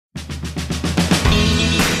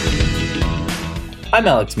I'm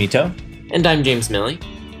Alex Mito. And I'm James Milley.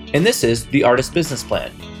 And this is The Artist Business Plan,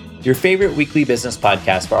 your favorite weekly business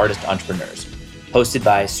podcast for artist entrepreneurs, hosted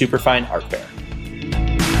by Superfine Art Fair.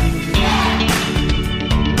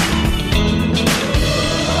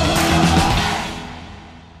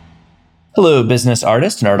 Hello, business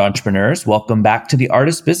artists and art entrepreneurs. Welcome back to The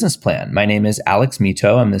Artist Business Plan. My name is Alex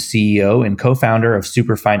Mito. I'm the CEO and co-founder of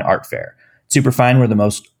Superfine Art Fair. Superfine, we're the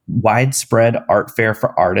most widespread art fair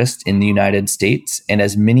for artists in the United States. And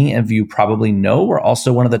as many of you probably know, we're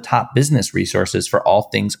also one of the top business resources for all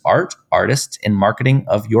things art, artists, and marketing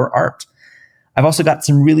of your art. I've also got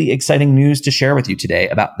some really exciting news to share with you today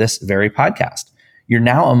about this very podcast. You're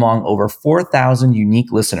now among over 4,000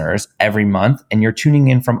 unique listeners every month, and you're tuning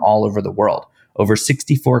in from all over the world, over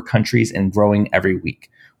 64 countries and growing every week.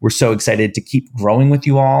 We're so excited to keep growing with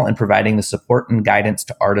you all and providing the support and guidance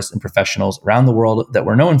to artists and professionals around the world that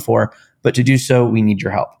we're known for, but to do so, we need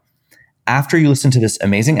your help. After you listen to this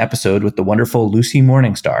amazing episode with the wonderful Lucy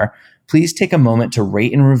Morningstar, please take a moment to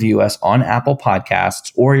rate and review us on Apple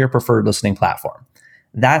Podcasts or your preferred listening platform.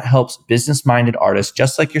 That helps business-minded artists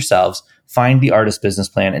just like yourselves find the Artist Business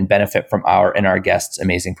Plan and benefit from our and our guests'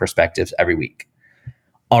 amazing perspectives every week.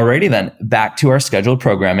 Alrighty then, back to our scheduled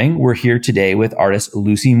programming. We're here today with artist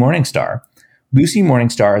Lucy Morningstar. Lucy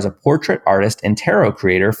Morningstar is a portrait artist and tarot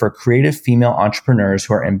creator for creative female entrepreneurs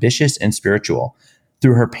who are ambitious and spiritual.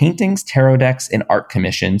 Through her paintings, tarot decks, and art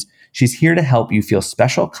commissions, she's here to help you feel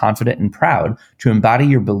special, confident, and proud to embody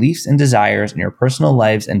your beliefs and desires in your personal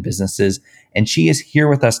lives and businesses. And she is here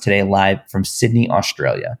with us today live from Sydney,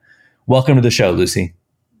 Australia. Welcome to the show, Lucy.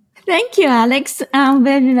 Thank you, Alex. I'm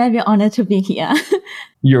very, very honored to be here.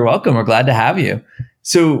 You're welcome. We're glad to have you.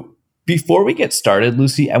 So before we get started,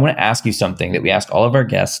 Lucy, I want to ask you something that we ask all of our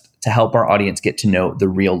guests to help our audience get to know the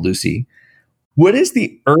real Lucy. What is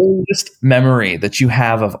the earliest memory that you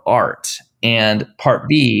have of art? And part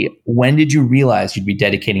B, when did you realize you'd be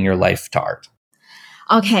dedicating your life to art?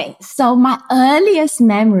 Okay, so my earliest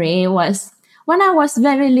memory was when I was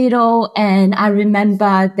very little, and I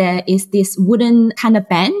remember there is this wooden kind of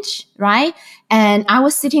bench, right? And I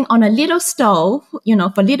was sitting on a little stove,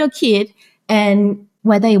 for little kid, and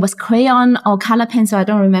whether it was crayon or color pencil, I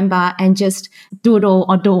don't remember, and just doodle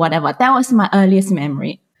or do whatever. That was my earliest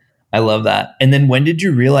memory. I love that. And then when did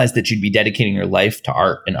you realize that you'd be dedicating your life to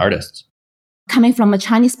art and artists? Coming from a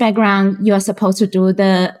Chinese background, you are supposed to do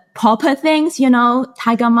the proper things,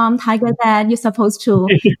 tiger mom, tiger dad. You're supposed to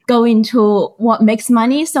go into what makes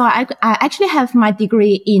money. So I actually have my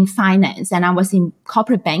degree in finance, and I was in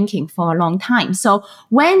corporate banking for a long time. So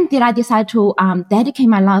when did I decide to dedicate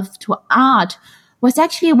my life to art was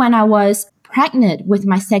actually when I was pregnant with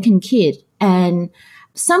my second kid. And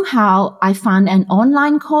somehow I found an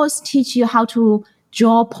online course teach you how to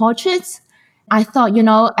draw portraits. I thought,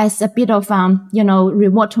 as a bit of,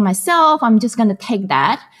 reward to myself, I'm just going to take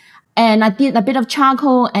that. And I did a bit of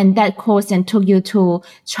charcoal, and that course and took you to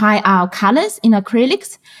try out colors in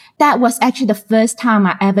acrylics. That was actually the first time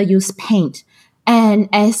I ever used paint. And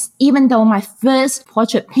even though my first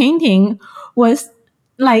portrait painting was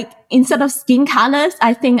like, instead of skin colors,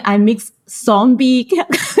 I think I mixed zombie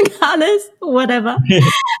colors, whatever.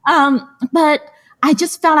 But I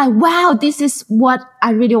just felt like, wow, this is what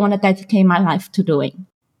I really want to dedicate my life to doing.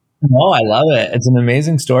 Oh, I love it. It's an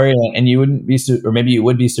amazing story. And you wouldn't be, or maybe you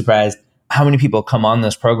would be surprised how many people come on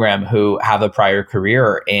this program who have a prior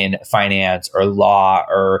career in finance or law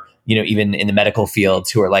or, even in the medical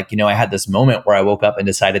fields who are like, I had this moment where I woke up and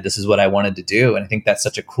decided this is what I wanted to do. And I think that's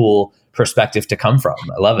such a cool perspective to come from.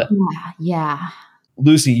 I love it. Yeah.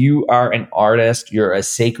 Lucy, you are an artist, you're a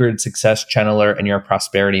sacred success channeler, and you're a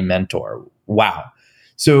prosperity mentor. Wow.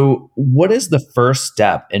 So what is the first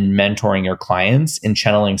step in mentoring your clients in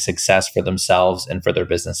channeling success for themselves and for their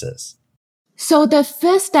businesses? So the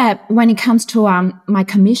first step when it comes to my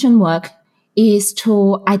commission work is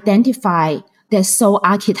to identify their soul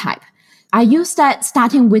archetype. I use that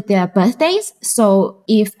starting with their birthdays. So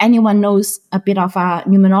if anyone knows a bit of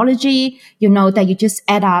numerology, you know that you just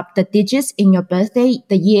add up the digits in your birthday,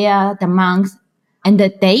 the year, the month, and the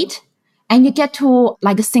date, and you get to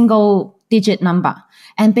like a single digit number.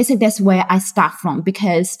 And basically that's where I start from,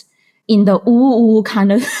 because in the ooh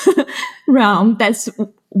kind of realm, that's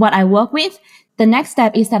what I work with. The next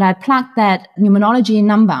step is that I plug that numerology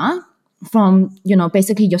number from,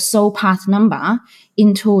 basically your soul path number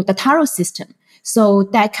into the tarot system. So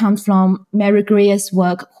that comes from Mary Greer's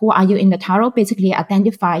work, Who Are You in the Tarot? Basically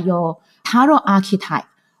identify your tarot archetype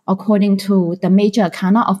according to the major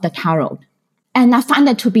arcana of the tarot. And I find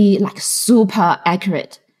that to be like super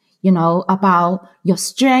accurate, about your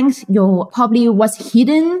strength, your probably what's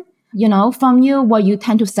hidden from you, what you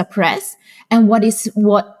tend to suppress, and what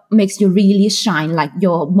makes you really shine, like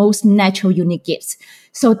your most natural, unique gifts.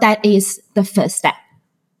 So that is the first step.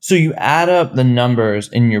 So you add up the numbers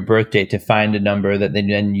in your birthday to find a number that they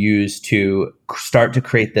then use to start to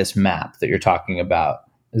create this map that you're talking about.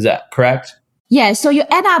 Is that correct? Yeah. So you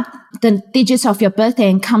add up the digits of your birthday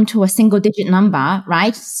and come to a single digit number,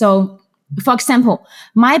 right? So for example,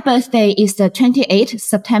 my birthday is the 28th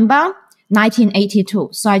September, 1982.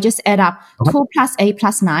 So I just add up 2 plus 8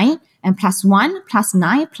 plus 9 and plus 1 plus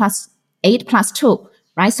 9 plus 8 plus 2,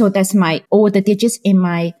 right? So that's all the digits in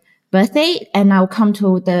my birthday. And I'll come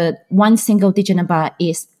to the one single digit number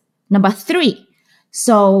is number 3.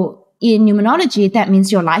 So in numerology, that means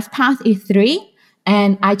your life path is 3.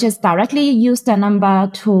 And I just directly use the number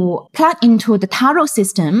to plug into the tarot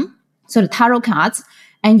system. So the tarot cards,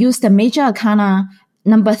 and use the major arcana.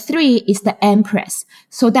 Number 3 is the Empress.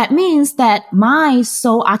 So that means that my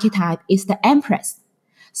soul archetype is the Empress.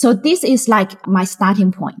 So this is like my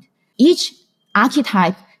starting point. Each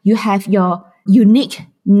archetype, you have your unique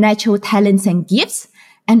natural talents and gifts,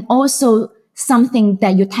 and also something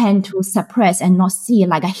that you tend to suppress and not see,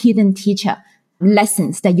 like a hidden teacher,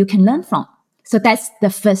 lessons that you can learn from. So that's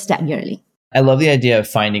the first step, usually. I love the idea of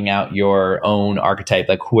finding out your own archetype,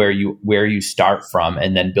 like where you start from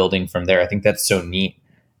and then building from there. I think that's so neat.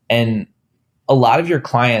 And a lot of your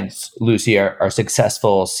clients, Lucy, are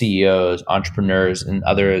successful CEOs, entrepreneurs, and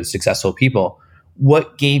other successful people.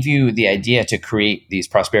 What gave you the idea to create these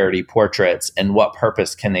prosperity portraits, and what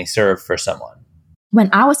purpose can they serve for someone? When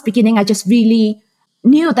I was beginning, I just really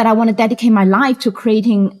knew that I want to dedicate my life to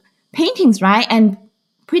creating paintings, right? And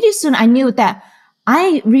pretty soon I knew that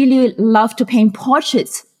I really love to paint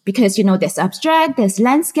portraits because, there's abstract, there's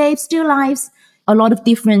landscape, still lifes, a lot of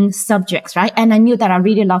different subjects, right? And I knew that I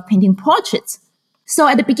really love painting portraits. So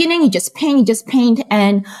at the beginning, you just paint.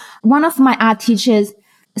 And one of my art teachers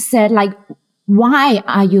said, like, why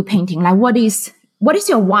are you painting? Like, what is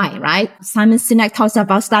your why, right? Simon Sinek talks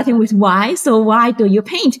about starting with why. So why do you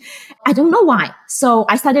paint? I don't know why. So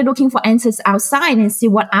I started looking for answers outside and see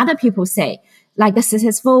what other people say. Like the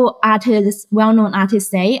successful artists, well-known artists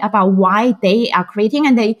say about why they are creating.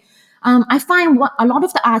 And I find a lot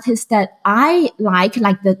of the artists that I like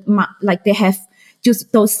they have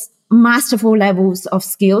just those masterful levels of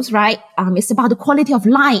skills, right? It's about the quality of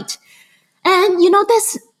light. And,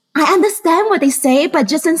 I understand what they say, but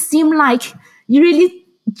doesn't seem like you really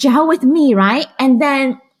gel with me, right? And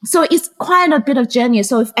then, so it's quite a bit of journey.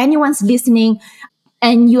 So if anyone's listening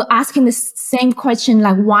and you're asking the same question,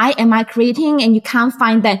 like, why am I creating? And you can't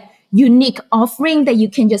find that unique offering that you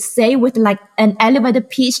can just say with like an elevator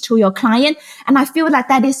pitch to your client. And I feel like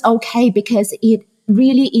that is okay because it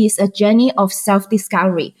really is a journey of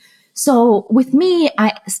self-discovery. So with me,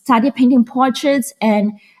 I started painting portraits,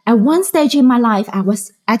 and at one stage in my life, I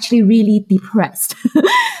was actually really depressed.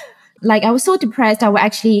 Like I was so depressed, I would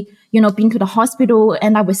actually, been to the hospital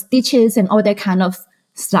and I was stitches and all that kind of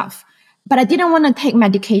stuff. But I didn't want to take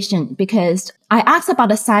medication because I asked about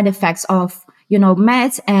the side effects of,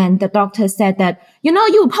 meds, and the doctor said that, you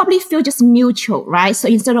would probably feel just neutral, right? So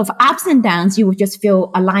instead of ups and downs, you would just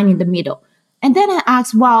feel a line in the middle. And then I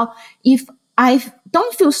asked, well, if I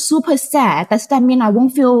don't feel super sad, does that mean I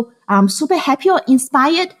won't feel super happy or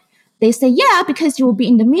inspired? They say, yeah, because you will be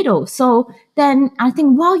in the middle. So then I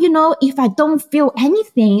think, well, if I don't feel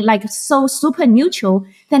anything like so super neutral,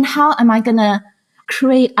 then how am I going to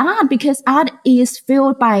create art? Because art is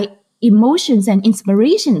filled by emotions and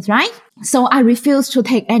inspirations, right? So I refused to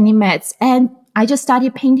take any meds, and I just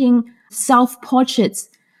started painting self-portraits.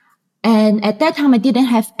 And at that time, I didn't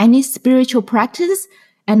have any spiritual practice.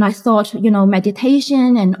 And I thought,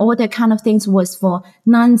 meditation and all that kind of things was for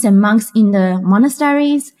nuns and monks in the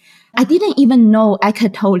monasteries. I didn't even know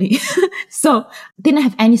Eckhart Tolle. So didn't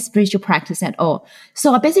have any spiritual practice at all.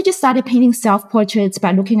 So I basically just started painting self-portraits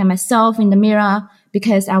by looking at myself in the mirror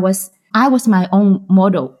because I was my own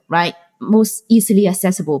model, right? Most easily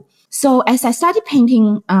accessible. So as I started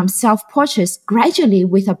painting self-portraits gradually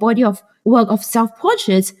with a body of work of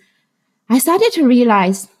self-portraits, I started to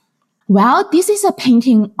realize, well, this is a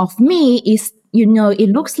painting of me. It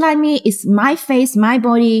looks like me. It's my face, my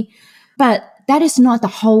body, but that is not the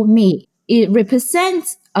whole me. It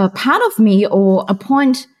represents a part of me or a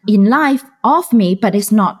point in life of me, but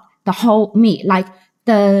it's not the whole me. Like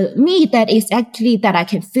the me that is actually that I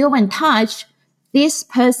can feel and touch, this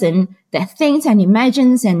person that thinks and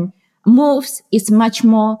imagines and moves is much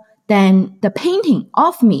more than the painting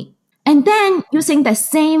of me. And then using the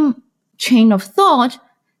same chain of thought,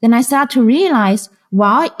 then I start to realize,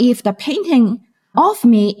 well, if the painting of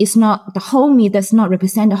me is not the whole me, does not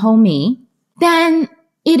represent the whole me, then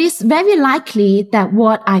it is very likely that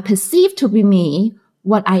what I perceive to be me,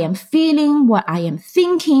 what I am feeling, what I am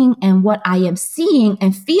thinking, and what I am seeing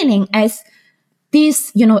and feeling as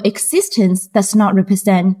this, existence does not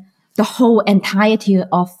represent the whole entirety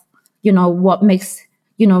of, what makes,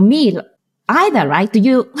 me either, right? Do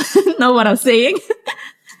you know what I'm saying?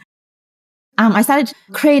 I started to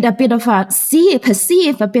create a bit of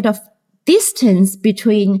perceive a bit of distance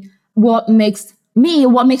between what makes me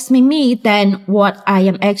me, than what I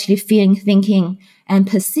am actually feeling, thinking, and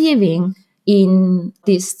perceiving in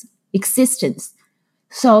this existence.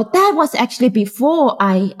 So that was actually before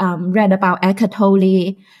I read about Eckhart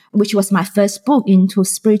Tolle, which was my first book into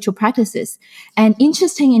spiritual practices. And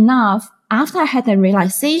interesting enough, after I had the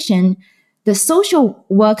realization, the social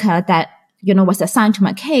worker that, was assigned to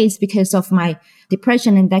my case because of my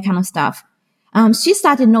depression and that kind of stuff, she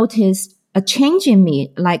started to notice a change in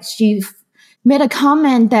me. Like she made a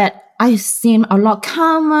comment that I seem a lot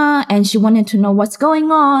calmer, and she wanted to know what's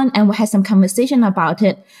going on, and we had some conversation about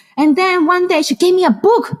it. And then one day she gave me a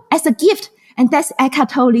book as a gift, and that's Eckhart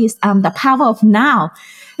Tolle's The Power of Now.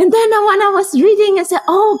 And then when I was reading, I said,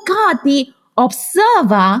 oh God, the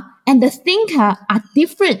observer and the thinker are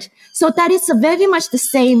different. So that is very much the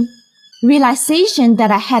same realization that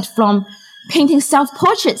I had from painting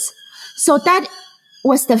self-portraits. So that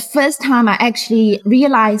was the first time I actually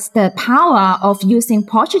realized the power of using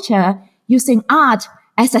portraiture, using art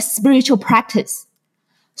as a spiritual practice.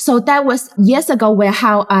 So that was years ago where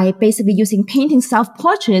how I basically using painting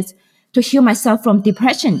self-portraits to heal myself from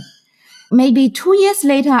depression. Maybe 2 years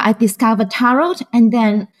later, I discovered tarot, and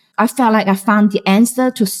then I felt like I found the answer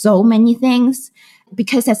to so many things.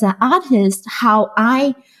 Because as an artist, how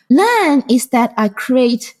I learn is that I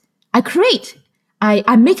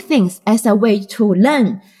make things as a way to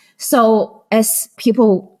learn. So as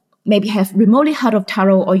people maybe have remotely heard of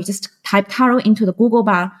tarot, or you just type tarot into the Google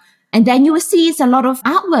bar, and then you will see it's a lot of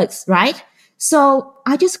artworks, right? So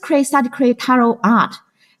I just started to create tarot art.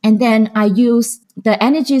 And then I use the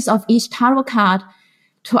energies of each tarot card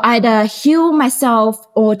to either heal myself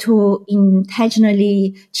or to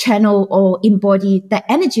intentionally channel or embody the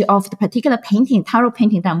energy of the particular tarot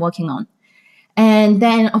painting that I'm working on. And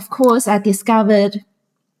then, of course, I discovered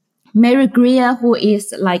Mary Greer, who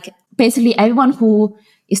is like basically everyone who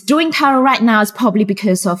is doing tarot right now is probably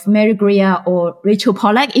because of Mary Greer or Rachel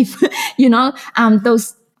Pollack, if,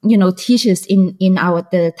 those, teachers in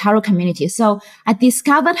the tarot community. So I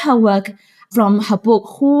discovered her work from her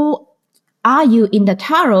book, Who Are You in the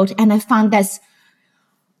Tarot? And I found that's,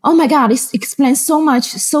 oh my God, it explains so much,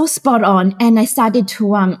 so spot on. And I started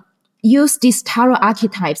to use these tarot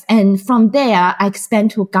archetypes. And from there, I expand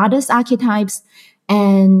to goddess archetypes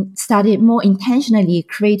and started more intentionally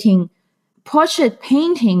creating portrait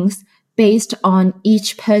paintings based on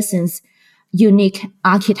each person's unique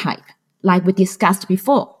archetype, like we discussed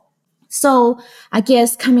before. So I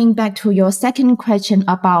guess coming back to your second question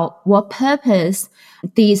about what purpose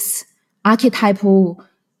these archetypal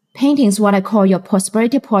paintings, what I call your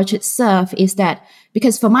prosperity portraits, serve, is that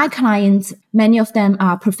because for my clients, many of them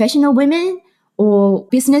are professional women or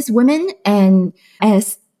business women, and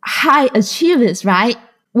as high achievers, right?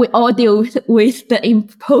 We all deal with the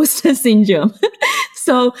imposter syndrome.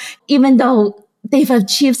 So even though they've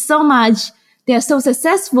achieved so much, they're so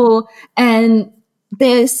successful, and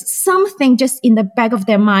there's something just in the back of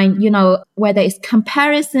their mind, whether it's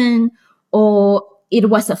comparison or it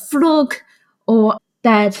was a fluke, or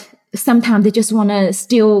that sometimes they just want to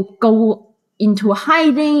still go into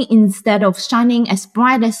hiding instead of shining as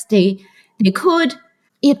bright as they could.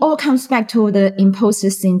 It all comes back to the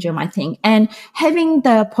imposter syndrome, I think. And having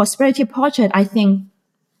the prosperity portrait, I think,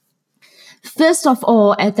 first of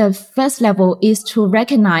all, at the first level is to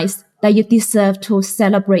recognize that you deserve to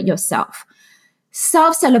celebrate yourself.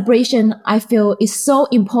 Self-celebration, I feel, is so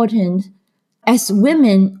important. As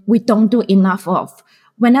women, we don't do enough of.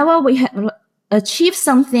 Whenever we have achieved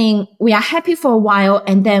something, we are happy for a while,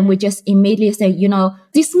 and then we just immediately say,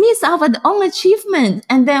 dismiss our own achievement,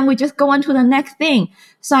 and then we just go on to the next thing.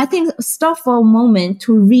 So I think stop for a moment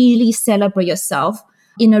to really celebrate yourself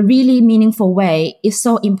in a really meaningful way is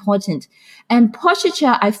so important. And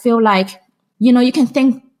portraiture, I feel like, you can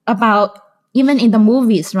think about even in the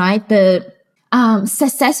movies, right? The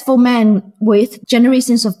successful men with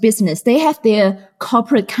generations of business, they have their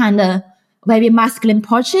corporate kind of very masculine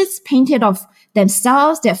portraits painted of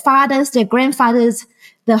themselves, their fathers, their grandfathers,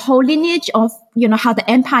 the whole lineage of, how the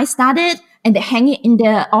empire started, and they hang it in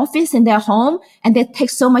their office, in their home, and they take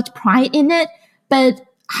so much pride in it. But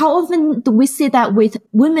how often do we see that with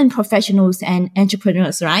women professionals and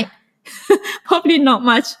entrepreneurs, right? Probably not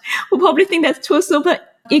much. We probably think that's too super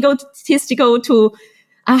egotistical to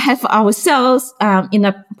have ourselves in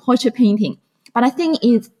a portrait painting. But I think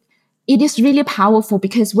it is really powerful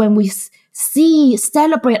because when we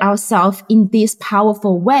celebrate ourselves in this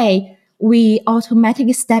powerful way, we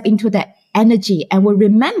automatically step into that energy and we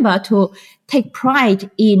remember to take pride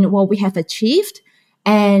in what we have achieved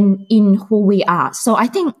and in who we are. So I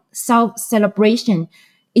think self-celebration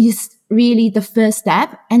is really the first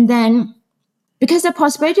step. And then because the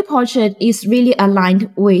prosperity portrait is really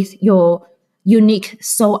aligned with your unique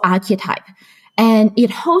soul archetype and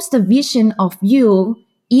it holds the vision of you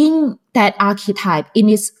in that archetype in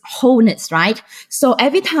its wholeness, right? So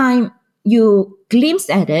every time you glimpse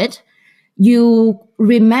at it, you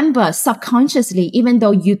remember subconsciously, even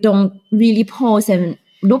though you don't really pause and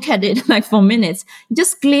look at it like for minutes,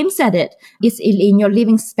 just glimpse at it. It's in your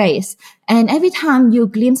living space. And every time you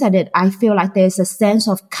glimpse at it, I feel like there's a sense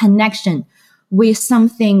of connection with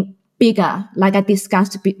something bigger. Like I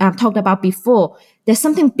talked about before, there's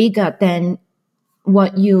something bigger than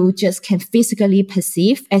what you just can physically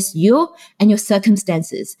perceive as you and your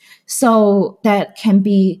circumstances. So that can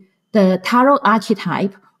be the tarot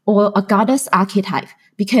archetype or a goddess archetype.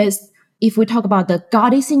 Because if we talk about the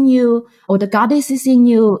goddess in you or the goddess is in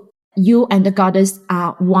you, you and the goddess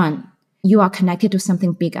are one. You are connected to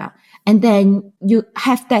something bigger. And then you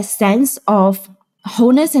have that sense of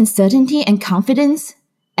wholeness and certainty and confidence.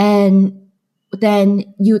 And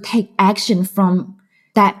then you take action from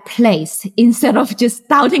that place instead of just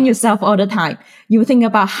doubting yourself all the time. You think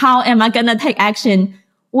about how am I going to take action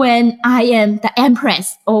when I am the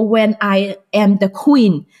empress or when I am the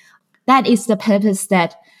queen. That is the purpose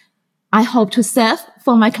that I hope to serve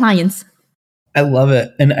for my clients. I love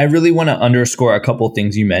it. And I really want to underscore a couple of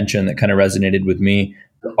things you mentioned that kind of resonated with me.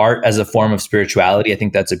 Art as a form of spirituality. I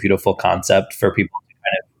think that's a beautiful concept for people to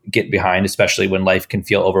kind of get behind, especially when life can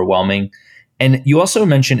feel overwhelming. And you also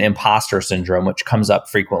mentioned imposter syndrome, which comes up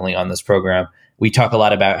frequently on this program. We talk a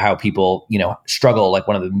lot about how people, struggle. Like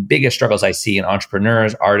one of the biggest struggles I see in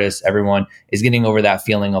entrepreneurs, artists, everyone is getting over that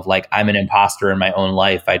feeling of like, I'm an imposter in my own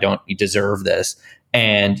life. I don't deserve this.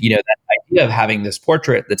 And, that idea of having this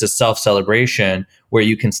portrait that's a self-celebration where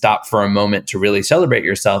you can stop for a moment to really celebrate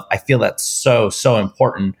yourself. I feel that's so, so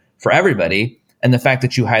important for everybody. And the fact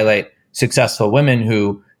that you highlight successful women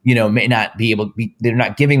who, may not be able to be, they're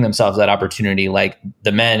not giving themselves that opportunity, like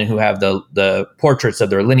the men who have the portraits of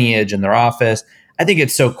their lineage in their office. I think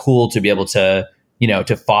it's so cool to be able to,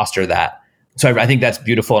 to foster that. So I think that's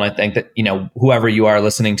beautiful. And I think that, whoever you are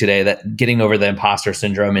listening today, that getting over the imposter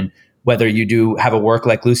syndrome, and whether you do have a work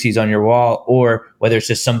like Lucy's on your wall, or whether it's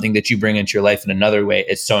just something that you bring into your life in another way,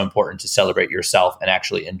 it's so important to celebrate yourself and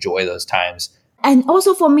actually enjoy those times. And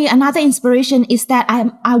also for me, another inspiration is that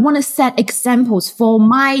I want to set examples for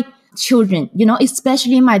my children,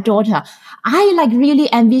 especially my daughter. I really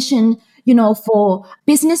envision, for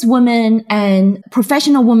business women and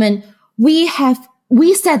professional women, we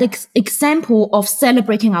set example of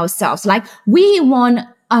celebrating ourselves. Like we want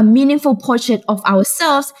a meaningful portrait of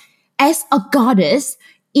ourselves as a goddess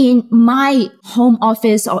in my home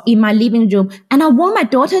office or in my living room. And I want my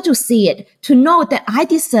daughter to see it, to know that I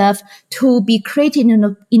deserve to be created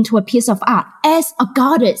into a piece of art as a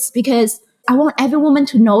goddess, because I want every woman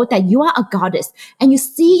to know that you are a goddess and you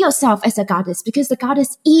see yourself as a goddess, because the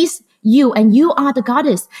goddess is you and you are the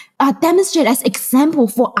goddess. Demonstrate as example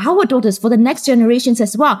for our daughters, for the next generations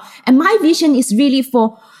as well. And my vision is really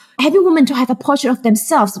for every woman to have a portrait of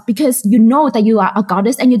themselves, because you know that you are a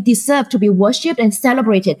goddess and you deserve to be worshipped and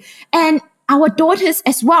celebrated. And our daughters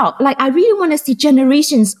as well. I really want to see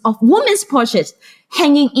generations of women's portraits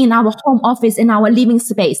hanging in our home office, in our living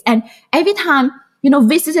space. And every time,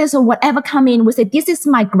 visitors or whatever come in, we say, this is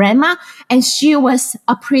my grandma and she was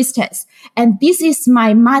a priestess. And this is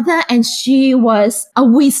my mother and she was a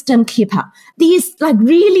wisdom keeper. This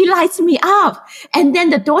really lights me up. And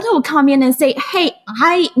then the daughter will come in and say, hey,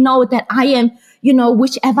 I know that I am,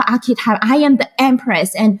 whichever archetype, I am the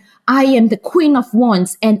empress and I am the queen of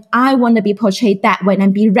wands. And I want to be portrayed that way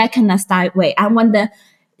and be recognized that way. I want to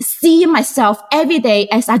see myself every day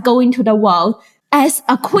as I go into the world as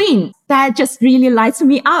a queen. That just really lights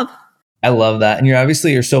me up. I love that. And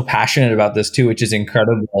you're so passionate about this too, which is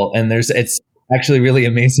incredible. And it's actually really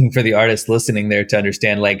amazing for the artists listening there to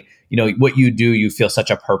understand, what you do, you feel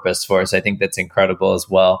such a purpose for. So I think that's incredible as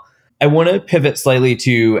well. I want to pivot slightly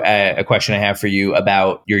to a question I have for you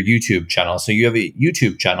about your YouTube channel. So you have a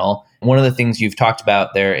YouTube channel. One of the things you've talked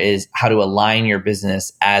about there is how to align your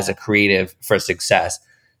business as a creative for success.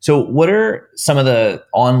 So what are some of the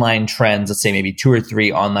online trends, let's say maybe 2 or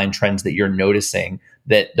 3 online trends that you're noticing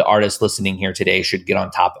that the artists listening here today should get on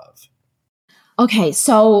top of? Okay,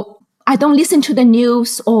 so I don't listen to the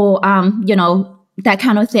news or, that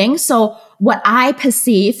kind of thing. So what I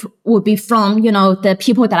perceive would be from, the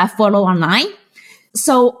people that I follow online.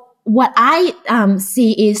 So what I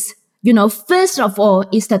see is, first of all,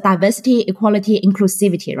 is the diversity, equality,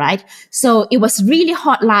 inclusivity, right? So it was really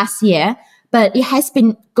hot last year, but it has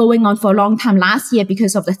been going on for a long time. Last year,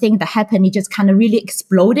 because of the thing that happened, it just kind of really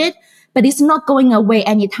exploded, but it's not going away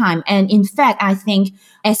anytime. And in fact, I think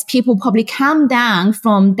as people probably calm down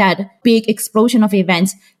from that big explosion of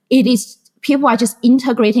events, people are just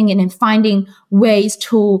integrating it and finding ways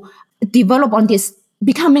to develop on this,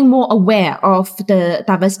 becoming more aware of the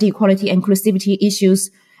diversity, equality, inclusivity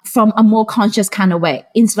issues from a more conscious kind of way,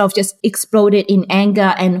 instead of just exploded in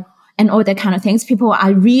anger and all that kind of things. People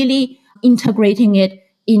are really integrating it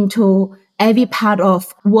into every part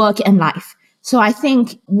of work and life. So I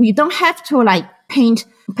think we don't have to paint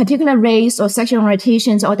particular race or sexual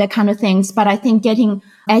orientations or that kind of things, but I think getting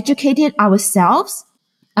educated ourselves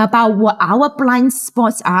about what our blind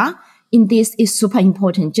spots are in this is super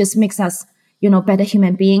important. Just makes us, better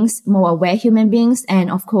human beings, more aware human beings.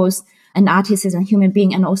 And of course, an artist is a human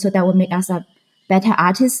being, and also that will make us a better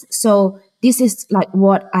artist. So this is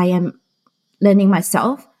what I am learning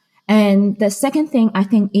myself. And the second thing I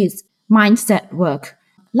think is mindset work.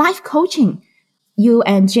 Life coaching you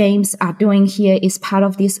and James are doing here is part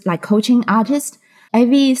of this coaching artist.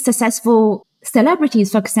 Every successful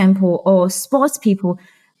celebrities, for example, or sports people,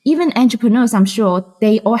 even entrepreneurs, I'm sure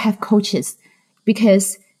they all have coaches,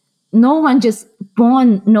 because no one just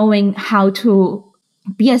born knowing how to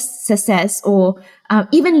be a success or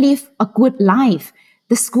even live a good life.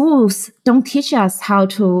 The schools don't teach us how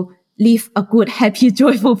to live a good, happy,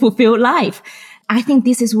 joyful, fulfilled life. I think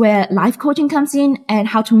this is where life coaching comes in, and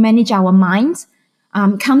how to manage our minds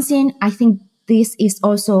comes in. I think this is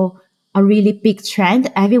also a really big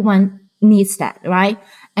trend. Everyone needs that, right?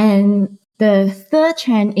 And the third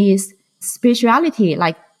trend is spirituality.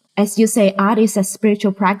 As you say, art is a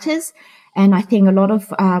spiritual practice. And I think a lot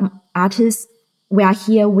of artists, we are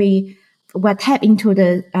here, we're tapped into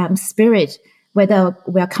the spirit, whether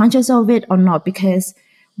we are conscious of it or not, because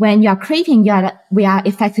when you are creating, we are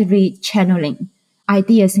effectively channeling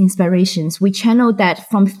ideas, inspirations. We channel that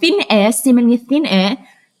from thin air, seemingly thin air,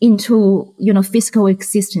 into, physical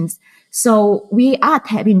existence. So we are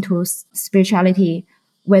tapped into spirituality,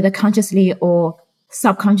 whether consciously or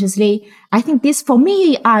subconsciously. I think this, for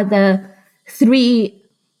me, are the three,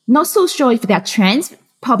 not so sure if they're trends.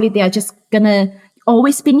 Probably they are just gonna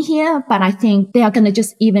always been here, but I think they are gonna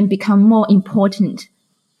just even become more important,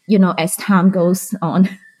 as time goes on.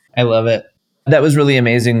 I love it. That was really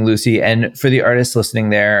amazing, Lucy. And for the artists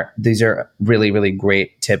listening there, these are really, really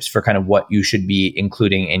great tips for kind of what you should be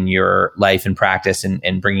including in your life and practice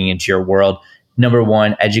and bringing into your world. Number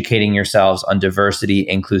one, educating yourselves on diversity,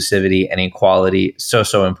 inclusivity, and equality.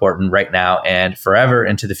 So important right now and forever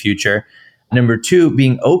into the future. Number two,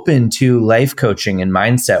 being open to life coaching and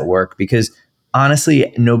mindset work, because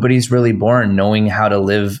honestly, nobody's really born knowing how to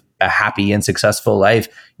live a happy and successful life.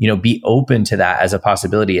 Be open to that as a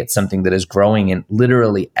possibility. It's something that is growing in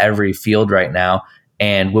literally every field right now,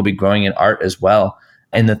 and will be growing in art as well.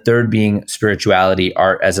 And the third being spirituality,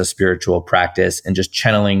 art as a spiritual practice, and just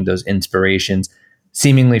channeling those inspirations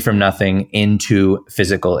seemingly from nothing into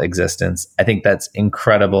physical existence. I think that's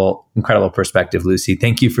incredible perspective, Lucy.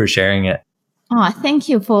 Thank you for sharing it. Oh, thank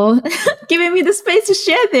you for giving me the space to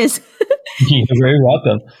share this. You're very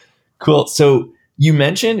welcome. Cool. So you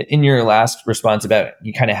mentioned in your last response about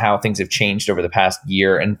kind of how things have changed over the past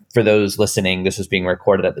year. And for those listening, this was being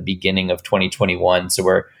recorded at the beginning of 2021. So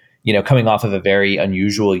we're, coming off of a very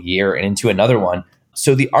unusual year and into another one.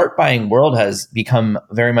 So the art buying world has become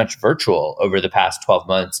very much virtual over the past 12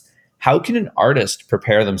 months. How can an artist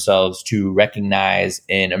prepare themselves to recognize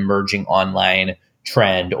an emerging online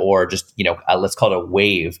trend, or just, let's call it a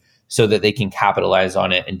wave, so that they can capitalize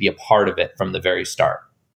on it and be a part of it from the very start?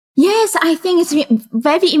 Yes, I think it's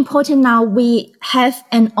very important now we have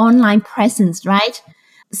an online presence, right?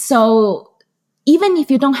 So even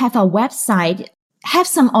if you don't have a website, have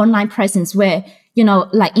some online presence where,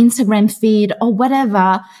 like Instagram feed or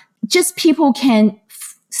whatever, just people can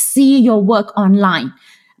see your work online.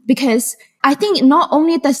 Because I think not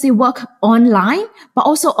only does it work online, but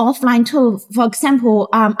also offline too. For example,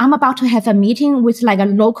 I'm about to have a meeting with a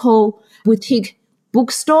local boutique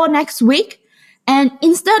bookstore next week. And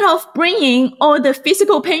instead of bringing all the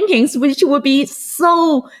physical paintings, which would be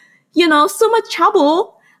so much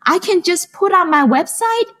trouble, I can just put on my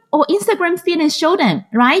website or Instagram feed and show them,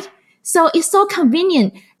 right? So it's so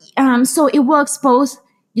convenient. So it works both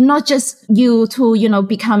not just you to,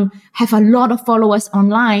 have a lot of followers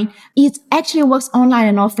online. It actually works online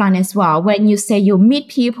and offline as well. When you say you meet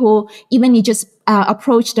people, even you just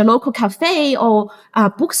approach the local cafe or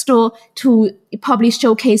bookstore to probably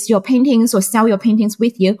showcase your paintings or sell your paintings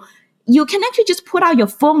with you, you can actually just put out your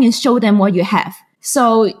phone and show them what you have.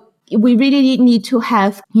 So we really need to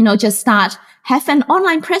have, have an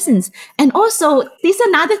online presence. And also, this is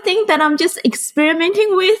another thing that I'm just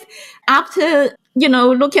experimenting with after,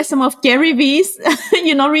 look at some of Gary Vee's,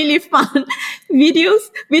 really fun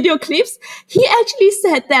video clips. He actually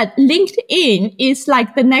said that LinkedIn is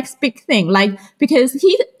like the next big thing. Like, because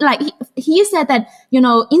he said that,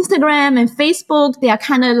 Instagram and Facebook, they are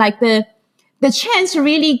kind of like the chance to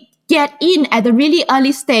really get in at the really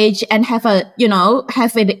early stage and have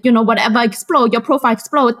whatever explode, your profile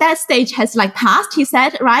explode. That stage has like passed, he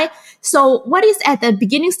said, right? So what is at the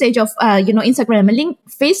beginning stage of, Instagram and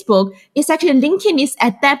Facebook is actually LinkedIn is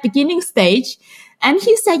at that beginning stage. And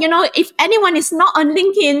he said, if anyone is not on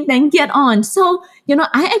LinkedIn, then get on. So,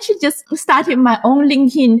 I actually just started my own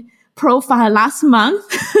LinkedIn profile last month.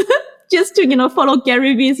 Just to, follow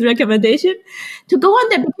Gary Vee's recommendation to go on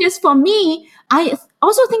there. Because for me, I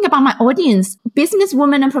also think about my audience,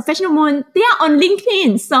 businesswomen and professional women, they are on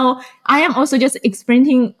LinkedIn. So I am also just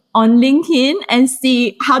experimenting on LinkedIn and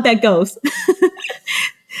see how that goes.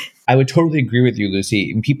 I would totally agree with you,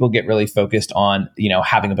 Lucy. People get really focused on,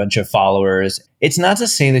 having a bunch of followers. It's not to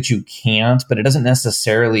say that you can't, but it doesn't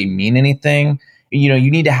necessarily mean anything.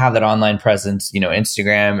 You need to have that online presence,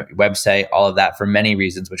 Instagram, website, all of that for many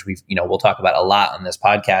reasons, which we'll talk about a lot on this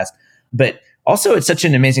podcast. But also it's such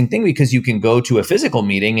an amazing thing because you can go to a physical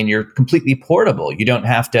meeting and you're completely portable. You don't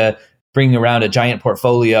have to bring around a giant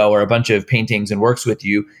portfolio or a bunch of paintings and works with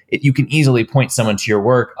you. You can easily point someone to your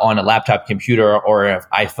work on a laptop computer or an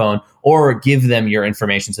iPhone, or give them your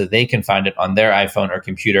information so they can find it on their iPhone or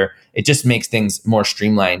computer. It just makes things more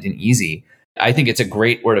streamlined and easy. I think it's a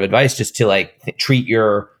great word of advice just to treat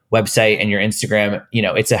your website and your Instagram.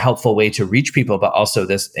 It's a helpful way to reach people, but also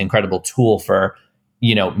this incredible tool for,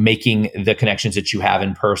 making the connections that you have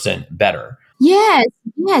in person better. Yes,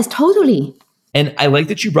 totally. And I like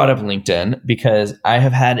that you brought up LinkedIn because I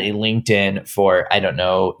have had a LinkedIn for, I don't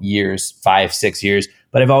know, years, 5-6 years,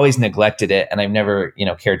 but I've always neglected it and I've never,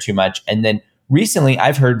 cared too much. And then recently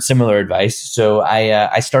I've heard similar advice. So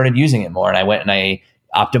I started using it more and I went and I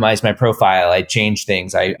optimized my profile. I changed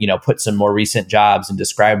things. I, put some more recent jobs and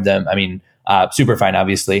described them. I mean, Superfine,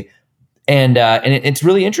 obviously. And it's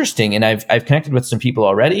really interesting. And I've connected with some people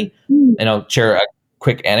already. And I'll share a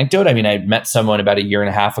quick anecdote. I mean, I met someone about a year and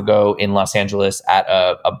a half ago in Los Angeles at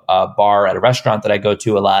a bar at a restaurant that I go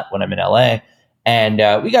to a lot when I'm in LA.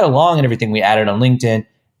 And we got along and everything. We added on LinkedIn,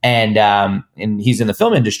 and he's in the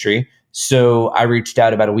film industry. So I reached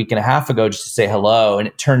out about a week and a half ago just to say hello. And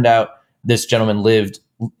it turned out this gentleman lived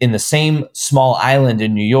in the same small island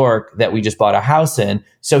in New York that we just bought a house in.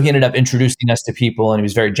 So he ended up introducing us to people, and he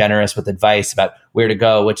was very generous with advice about where to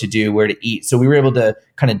go, what to do, where to eat. So we were able to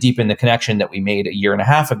kind of deepen the connection that we made a year and a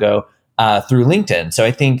half ago through LinkedIn. So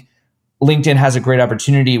I think LinkedIn has a great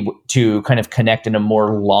opportunity to kind of connect in a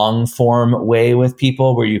more long form way with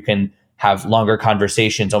people, where you can have longer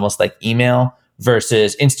conversations, almost like email,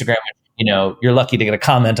 versus Instagram. You're lucky to get a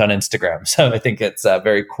comment on Instagram. So I think it's a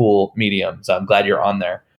very cool medium. So I'm glad you're on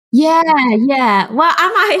there. Yeah. Well,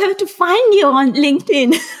 I might have to find you on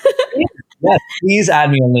LinkedIn. Yes, please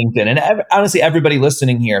add me on LinkedIn. And honestly, everybody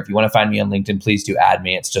listening here, if you want to find me on LinkedIn, please do add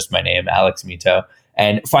me. It's just my name, Alex Mito.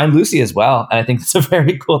 And find Lucy as well. And I think it's a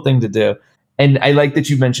very cool thing to do. And I like that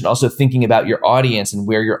you mentioned also thinking about your audience and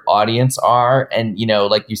where your audience are. And,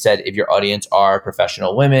 like you said, if your audience are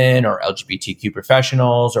professional women or LGBTQ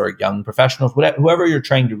professionals or young professionals, whoever you're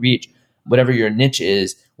trying to reach, whatever your niche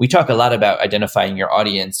is, we talk a lot about identifying your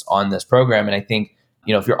audience on this program. And I think,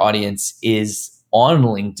 if your audience is on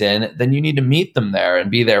LinkedIn, then you need to meet them there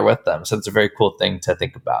and be there with them. So it's a very cool thing to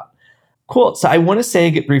think about. Cool. So I want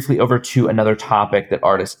to get briefly over to another topic that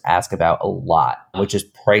artists ask about a lot, which is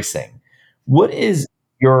pricing. What is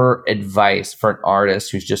your advice for an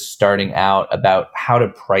artist who's just starting out about how to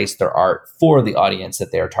price their art for the audience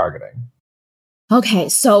that they are targeting? Okay.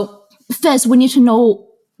 So first we need to know,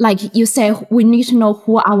 like you say, we need to know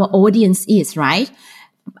who our audience is, right?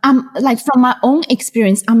 Like from my own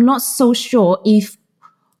experience, I'm not so sure if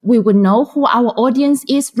we would know who our audience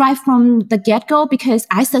is right from the get-go, because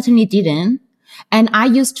I certainly didn't. And I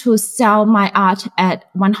used to sell my art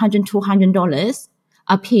at $100, $200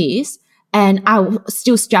 a piece. And I was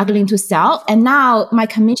still struggling to sell. And now my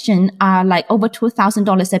commission are like over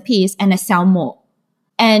 $2,000 a piece, and I sell more.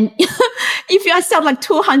 And if you sell like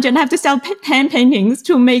 200, I have to sell 10 paintings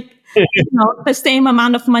to make the same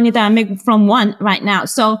amount of money that I make from one right now.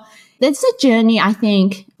 So it's a journey, I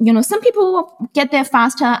think. Some people get there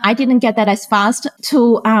faster. I didn't get that as fast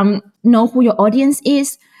to know who your audience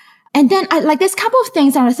is. And then there's a couple of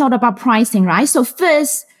things that I thought about pricing, right? So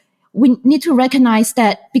first, we need to recognize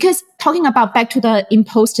that, because talking about back to the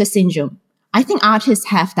imposter syndrome, I think artists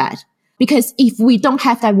have that. Because if we don't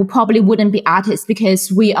have that, we probably wouldn't be artists,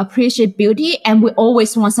 because we appreciate beauty and we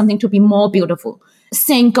always want something to be more beautiful.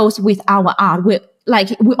 Same goes with our art. We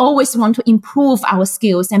always want to improve our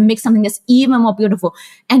skills and make something that's even more beautiful.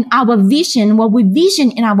 And our vision, what we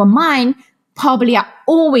vision in our mind, probably are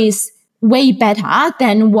always way better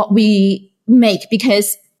than what we make,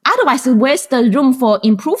 because otherwise, where's the room for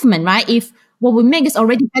improvement, right? If what we make is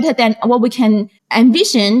already better than what we can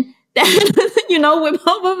envision, then, we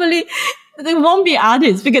probably they won't be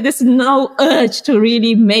artists, because there's no urge to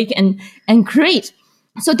really make and create.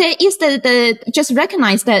 So there is the just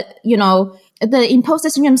recognize that, the imposter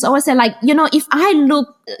syndrome is always say if I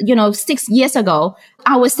look, 6 years ago,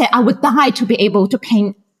 I would say I would die to be able to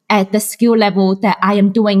paint at the skill level that I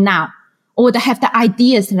am doing now, or to have the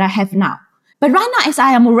ideas that I have now. But right now, as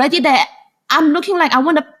I am already there, I'm looking like I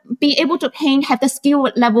want to be able to paint, have the skill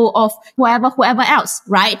level of whoever else,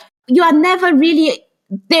 right? You are never really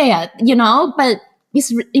there, but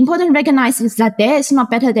it's important to recognize is that there is not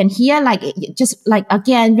better than here.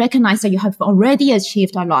 Again, recognize that you have already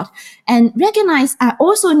achieved a lot. And I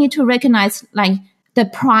also need to recognize the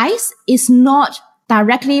price is not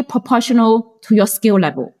directly proportional to your skill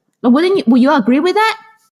level. Would you agree with that?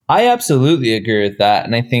 I absolutely agree with that.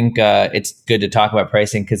 And I think it's good to talk about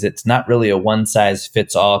pricing, because it's not really a one size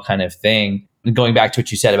fits all kind of thing. Going back to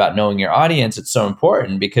what you said about knowing your audience, it's so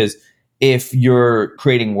important, because if you're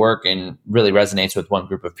creating work and really resonates with one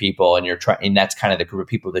group of people, and and that's kind of the group of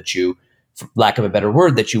people that you, for lack of a better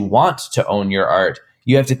word, that you want to own your art,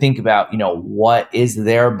 you have to think about, what is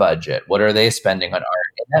their budget? What are they spending on art?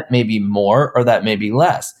 And that may be more or that may be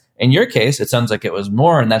less. In your case, it sounds like it was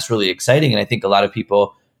more, and that's really exciting. And I think a lot of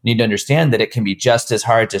people need to understand that it can be just as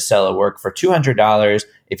hard to sell a work for $200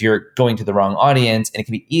 if you're going to the wrong audience, and it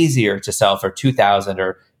can be easier to sell for $2,000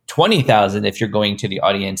 or $20,000 if you're going to the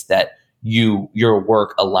audience that your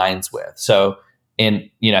work aligns with. So,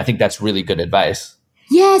 I think that's really good advice.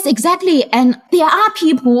 Yes, exactly. And there are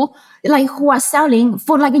people who are selling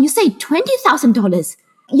for you say $20,000.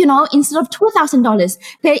 Instead of $2,000,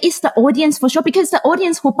 there is the audience for sure, because the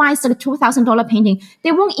audience who buys the $2,000 painting,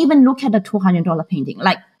 they won't even look at the $200 painting.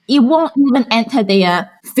 It won't even enter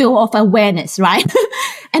their field of awareness, right?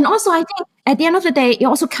 And also, I think at the end of the day, it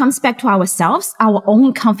also comes back to ourselves, our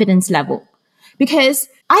own confidence level. Because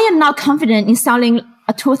I am now confident in selling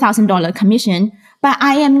a $2,000 commission, but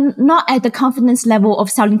I am not at the confidence level of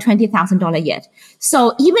selling $20,000 yet.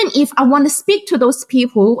 So even if I want to speak to those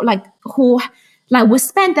people who would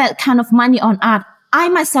spend that kind of money on art, I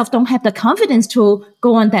myself don't have the confidence to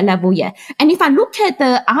go on that level yet. And if I look at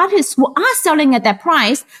the artists who are selling at that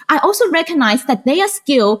price, I also recognize that their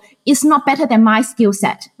skill is not better than my skill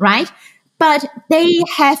set, right? But they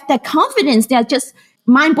have that confidence. They're just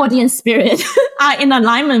mind, body, and spirit are in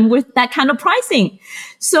alignment with that kind of pricing.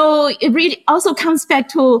 So it really also comes back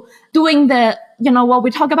to doing what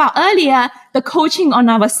we talked about earlier, the coaching on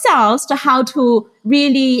ourselves to how to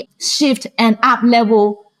really shift and up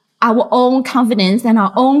level our own confidence and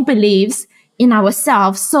our own beliefs in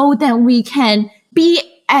ourselves, so that we can be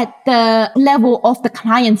at the level of the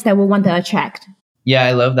clients that we want to attract. Yeah,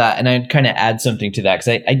 I love that. And I'd kind of add something to that,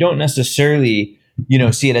 because I don't necessarily,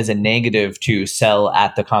 see it as a negative to sell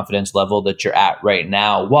at the confidence level that you're at right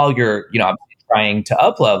now while you're, trying to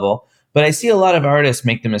up level. But I see a lot of artists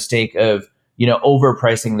make the mistake of,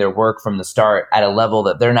 overpricing their work from the start at a level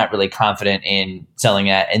that they're not really confident in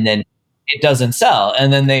selling at. And then it doesn't sell.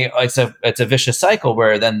 And then it's a vicious cycle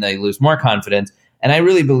where then they lose more confidence. And I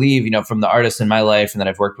really believe, from the artists in my life and that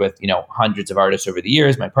I've worked with, hundreds of artists over the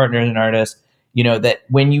years, my partner is an artist, that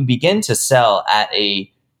when you begin to sell at a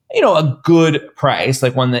good price,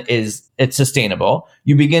 like one that it's sustainable,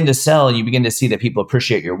 you begin to sell and you begin to see that people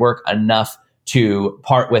appreciate your work enough to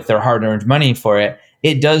part with their hard-earned money for it.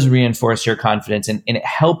 It does reinforce your confidence and it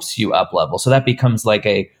helps you up level. So that becomes like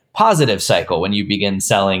a positive cycle when you begin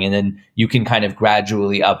selling, and then you can kind of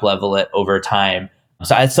gradually up level it over time.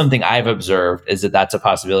 So that's something I've observed, is that that's a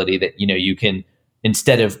possibility that, you can,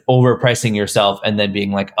 instead of overpricing yourself and then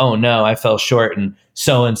being like, oh no, I fell short and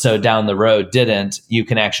so down the road didn't, you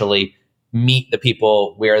can actually meet the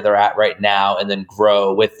people where they're at right now and then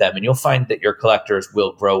grow with them. And you'll find that your collectors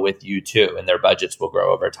will grow with you too, and their budgets will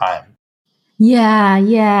grow over time.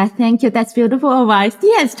 Yeah. Thank you. That's beautiful advice.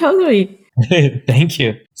 Yes, totally. Thank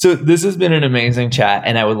you. So this has been an amazing chat,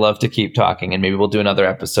 and I would love to keep talking, and maybe we'll do another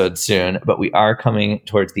episode soon, but we are coming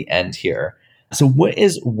towards the end here. So what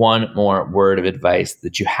is one more word of advice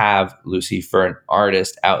that you have, Lucy, for an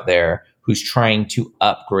artist out there who's trying to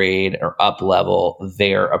upgrade or up level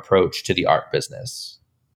their approach to the art business?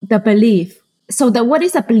 The belief. So what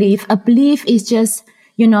is a belief? A belief is just,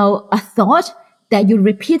 a thought that you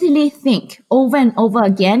repeatedly think over and over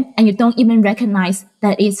again, and you don't even recognize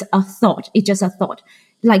that it's a thought. It's just a thought.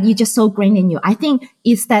 Like it's just so grained in you. I think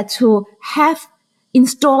it's that to have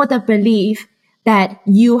installed the belief that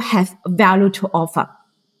you have value to offer.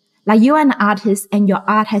 Like you are an artist and your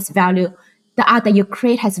art has value. The art that you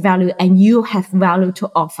create has value and you have value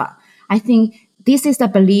to offer. I think this is the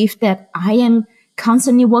belief that I am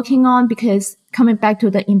constantly working on, because coming back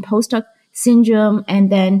to the imposter syndrome, and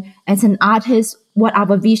then as an artist, what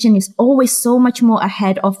our vision is always so much more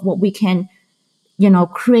ahead of what we can,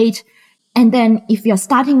 create. And then if you're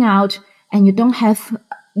starting out and you don't have,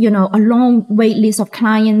 a long wait list of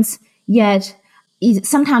clients yet,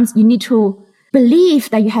 sometimes you need to believe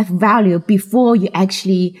that you have value before you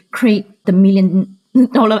actually create the $1 million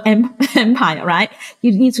empire, right?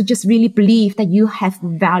 You need to just really believe that you have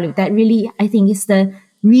value. That really, I think, is the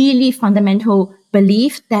really fundamental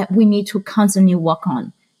belief that we need to constantly work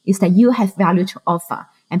on, is that you have value to offer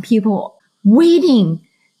and people waiting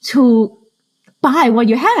to buy what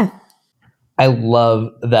you have. I love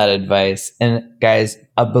that advice. And guys,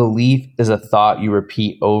 a belief is a thought you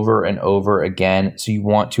repeat over and over again. So you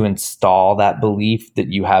want to install that belief that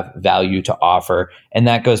you have value to offer. And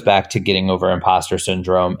that goes back to getting over imposter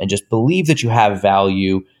syndrome, and just believe that you have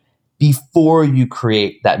value before you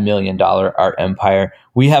create that $1 million art empire.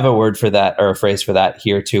 We have a word for that, or a phrase for that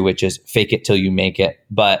here too, which is fake it till you make it.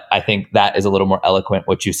 But I think that is a little more eloquent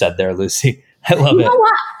what you said there, Lucy. I love it. You know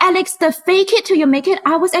what, Alex, the fake it till you make it.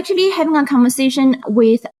 I was actually having a conversation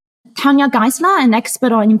with Tanya Geisler, an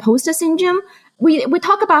expert on imposter syndrome. We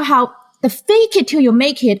talk about how the fake it till you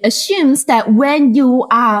make it assumes that when you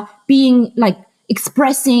are being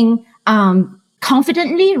expressing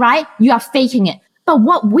confidently, right, you are faking it. But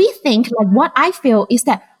what we think, what I feel, is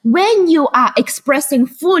that when you are expressing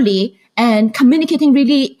fully and communicating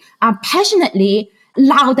really passionately,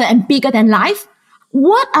 louder and bigger than life,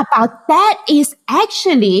 what about that is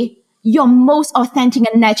actually your most authentic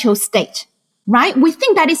and natural state, right? We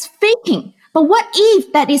think that is faking. But what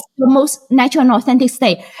if that is your most natural and authentic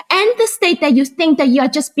state? And the state that you think that you are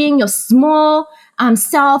just being your small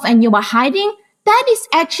self and you are hiding, that is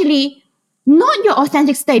actually not your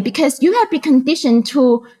authentic state, because you have been conditioned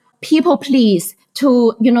to people please,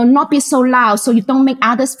 to, not be so loud so you don't make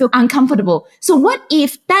others feel uncomfortable. So what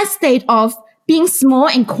if that state of being small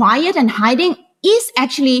and quiet and hiding is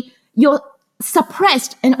actually your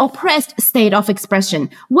suppressed and oppressed state of expression?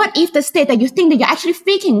 What if the state that you think that you're actually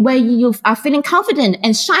faking, where you are feeling confident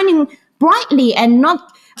and shining brightly and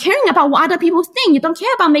not caring about what other people think? You don't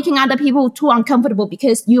care about making other people too uncomfortable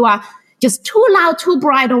because you are just too loud, too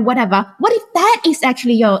bright, or whatever. What if that is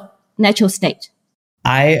actually your natural state?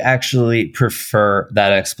 I actually prefer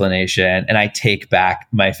that explanation, and I take back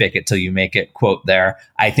my fake it till you make it quote there.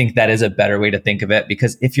 I think that is a better way to think of it,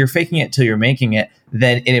 because if you're faking it till you're making it,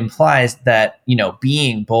 then it implies that,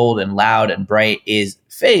 being bold and loud and bright is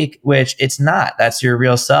fake, which it's not. That's your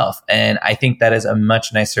real self. And I think that is a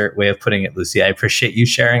much nicer way of putting it, Lucy. I appreciate you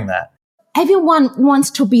sharing that. Everyone wants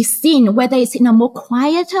to be seen, whether it's in a more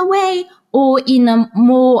quieter way or in a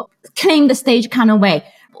more claim the stage kind of way.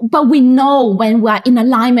 But we know when we are in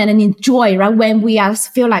alignment and in joy, right? When we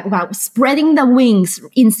feel like we're spreading the wings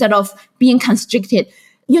instead of being constricted,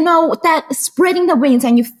 that spreading the wings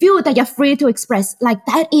and you feel that you're free to express,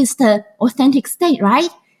 that is the authentic state, right?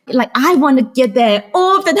 I want to get there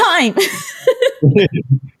all the time.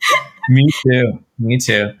 Me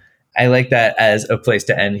too. I like that as a place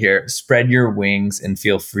to end here. Spread your wings and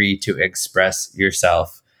feel free to express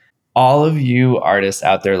yourself. All of you artists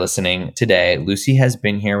out there listening today, Lucy has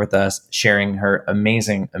been here with us sharing her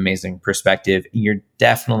amazing, amazing perspective. You're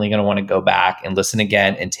definitely going to want to go back and listen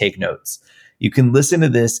again and take notes. You can listen to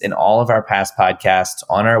this in all of our past podcasts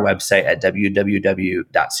on our website at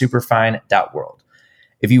www.superfine.world.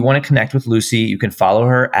 If you want to connect with Lucy, you can follow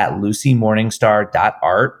her at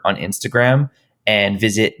lucymorningstar.art on Instagram and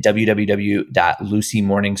visit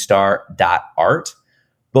www.lucymorningstar.art.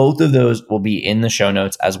 Both of those will be in the show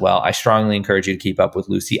notes as well. I strongly encourage you to keep up with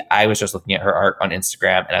Lucy. I was just looking at her art on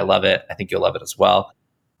Instagram and I love it. I think you'll love it as well.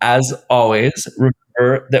 As always,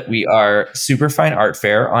 remember that we are Superfine Art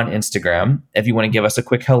Fair on Instagram. If you want to give us a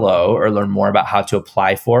quick hello or learn more about how to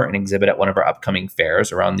apply for and exhibit at one of our upcoming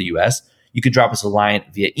fairs around the US, you could drop us a line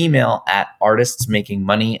via email at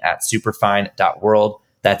artistsmakingmoney@superfine.world.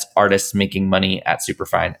 That's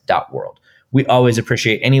artistsmakingmoney@superfine.world. We always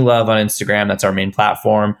appreciate any love on Instagram. That's our main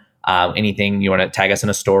platform. Anything you want to tag us in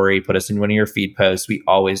a story, put us in one of your feed posts. We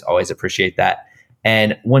always appreciate that.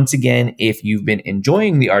 And once again, if you've been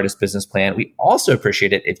enjoying the Artist Business Plan, we also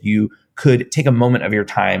appreciate it if you could take a moment of your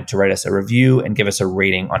time to write us a review and give us a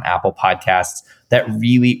rating on Apple Podcasts. That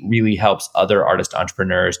really helps other artist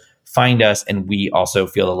entrepreneurs find us, and we also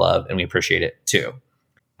feel the love and we appreciate it too.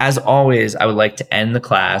 As always, I would like to end the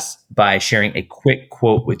class by sharing a quick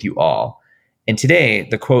quote with you all. And today,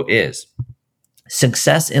 the quote is,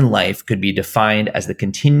 "Success in life could be defined as the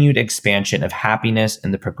continued expansion of happiness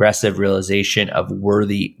and the progressive realization of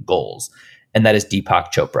worthy goals." And that is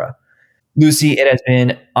Deepak Chopra. Lucy, it has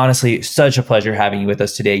been honestly such a pleasure having you with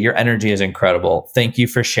us today. Your energy is incredible. Thank you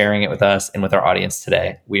for sharing it with us and with our audience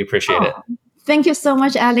today. We appreciate it. Thank you so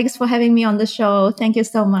much, Alex, for having me on the show. Thank you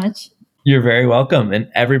so much. You're very welcome. And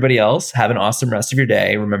everybody else, have an awesome rest of your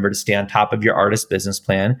day. Remember to stay on top of your artist business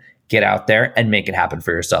plan. Get out there and make it happen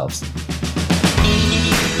for yourselves.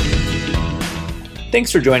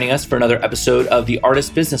 Thanks for joining us for another episode of The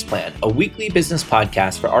Artist Business Plan, a weekly business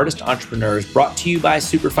podcast for artist entrepreneurs brought to you by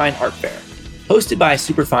Superfine Art Fair. Hosted by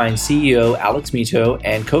Superfine CEO Alex Mito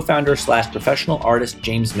and co-founder/professional artist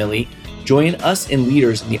James Milley, join us and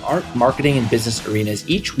leaders in the art, marketing, and business arenas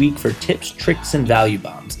each week for tips, tricks, and value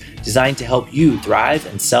bombs designed to help you thrive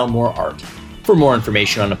and sell more art. For more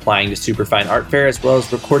information on applying to Superfine Art Fair, as well as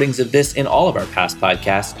recordings of this and all of our past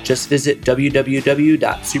podcasts, just visit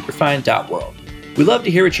www.superfine.world. We love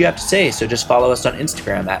to hear what you have to say, so just follow us on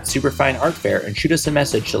Instagram at Superfine Art Fair and shoot us a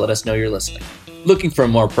message to let us know you're listening. Looking for a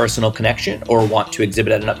more personal connection or want to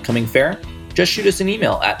exhibit at an upcoming fair? Just shoot us an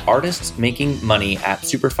email at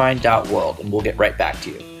artistsmakingmoney@superfine.world and we'll get right back to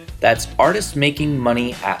you. That's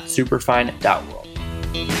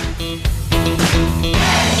artistsmakingmoney@superfine.world.